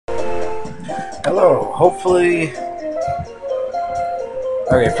Hello, hopefully...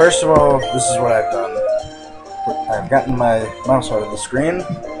 Okay, first of all, this is what I've done. I've gotten my mouse out of the screen,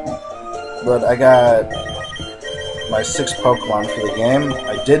 but I got my 6 Pokemon for the game.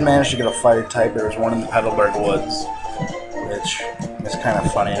 I did manage to get a fire type. There was one in the Petalburg Woods, which is kind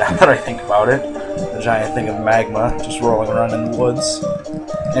of funny now that I think about it. A giant thing of magma just rolling around in the woods.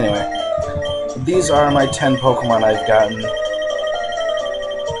 Anyway, these are my 10 Pokemon I've gotten.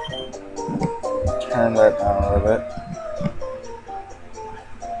 Turn that down a little bit.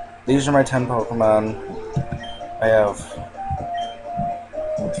 These are my 10 Pokemon. I have...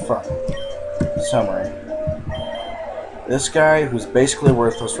 Fuck. Summary. This guy, who's basically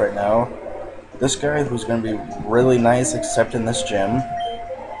worthless right now. This guy, who's going to be really nice except in this gym.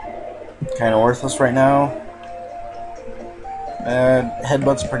 Kind of worthless right now.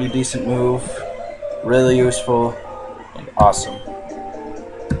 Headbutt's a pretty decent move. Really useful. And awesome.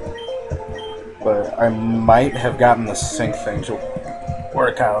 But I might have gotten the sync thing to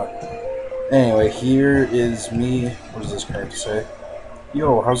work out. Anyway, here is me. What does this guy have to say?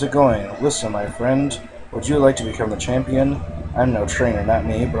 Yo, how's it going? Listen, my friend, would you like to become the champion? I'm no trainer, not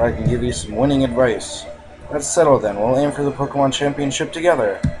me, but I can give you some winning advice. Let's settle then. We'll aim for the Pokemon Championship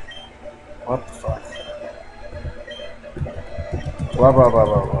together. What the fuck? Blah blah blah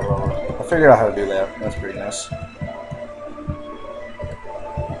blah blah blah. I figured out how to do that. That's pretty nice.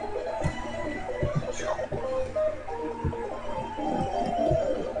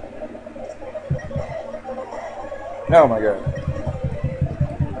 Oh my god.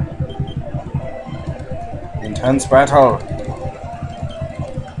 Intense battle.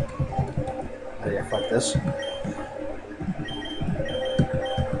 Oh yeah, fuck this.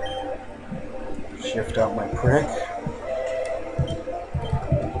 Shift out my prick.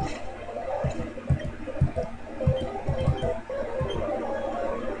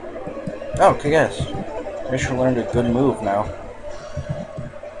 Oh, okay guys. I should learned a good move now.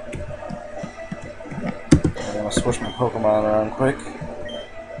 I'm gonna switch my Pokemon around quick.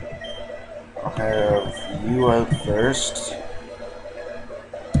 I'll have you out first.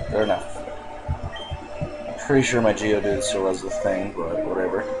 Fair enough. I'm pretty sure my Geodude still has the thing, but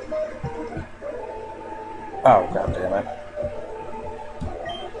whatever. Oh, god damn it.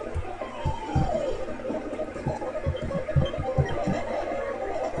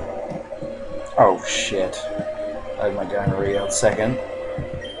 Oh shit. I had my gonorrhea out second.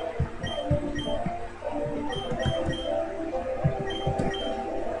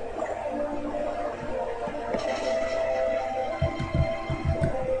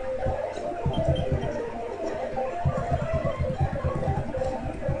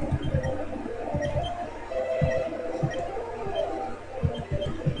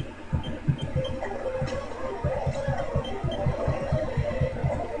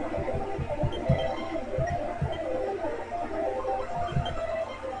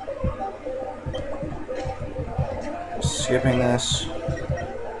 Skipping this.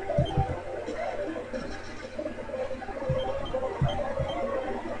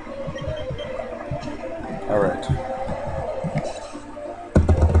 Alright.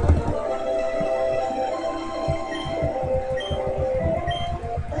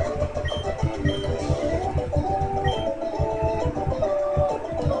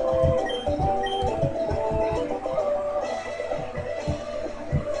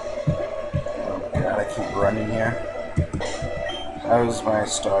 Oh god, I keep running here. How's my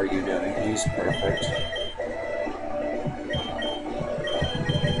Staryu doing? He's perfect.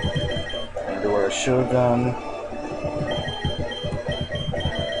 Gonna do what I should have done.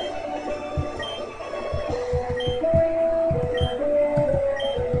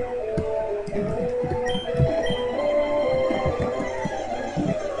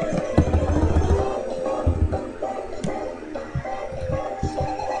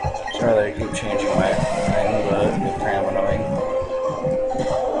 Sorry that I keep changing my thing, but it's kind of annoying.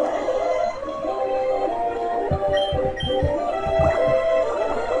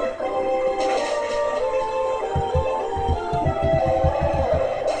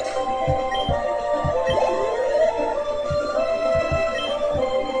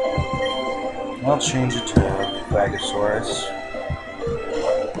 I'll change it to Vagosaurus.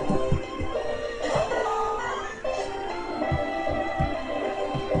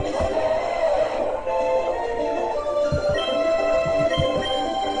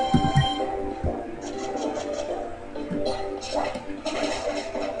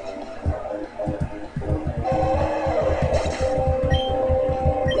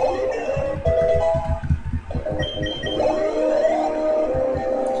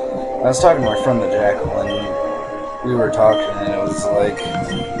 I was talking to my friend the Jackal, and we were talking, and it was like,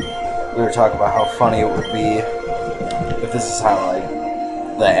 we were talking about how funny it would be if this is how, like,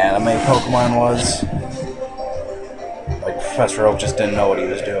 the anime Pokemon was. Like, Professor Oak just didn't know what he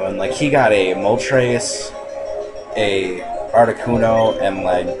was doing. Like, he got a Moltres, a Articuno, and,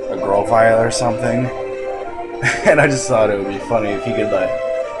 like, a Grovyle or something. And I just thought it would be funny if he could, like,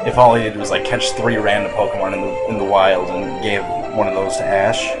 if all he did was, like, catch 3 random Pokemon in the wild and gave one of those to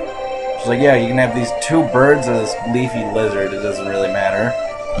Ash. She's like, yeah, you can have these 2 birds or this leafy lizard, it doesn't really matter.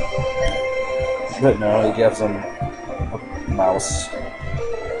 But no, he gives him a mouse.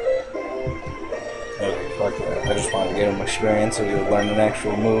 Okay, fuck that. I just wanted to give him experience so he would learn an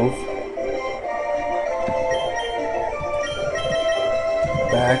actual move.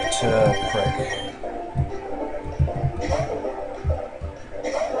 Back to Prick.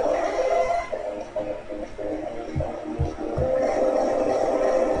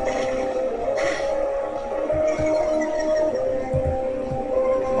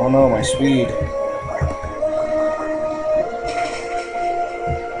 Oh no, my speed.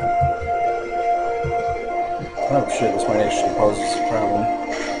 Oh shit, this might actually pose a problem.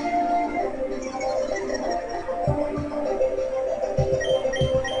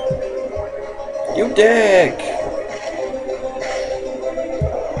 You dick!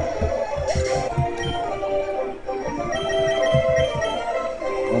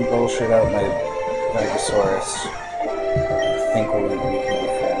 Don't bullshit out my Megasaurus. I think we can be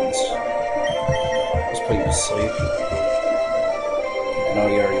friends. Just put you to sleep. I know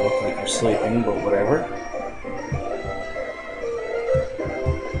you already look like you're sleeping, but whatever.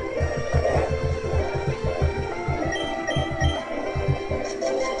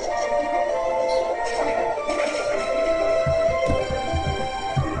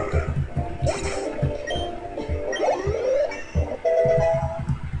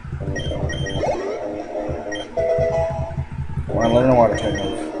 I want to learn a water type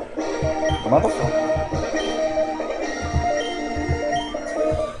move. Motherfucker.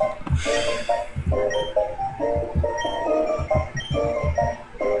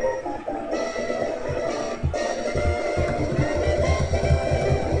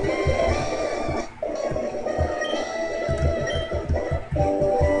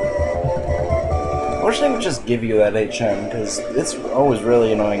 I wish they would just give you that HM, because it's always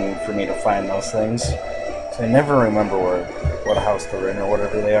really annoying for me to find those things. So I never remember what house they're in or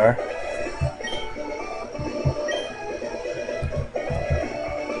whatever they are.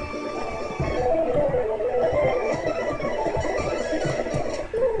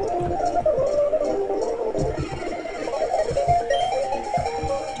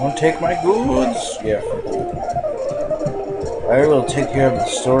 Don't take my goods! Yeah, for good. I will take care of the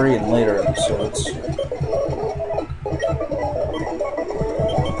story in later episodes.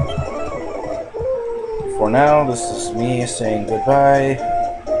 For now, this is me saying goodbye.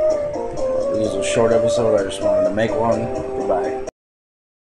 This is a short episode, I just wanted to make one. Goodbye.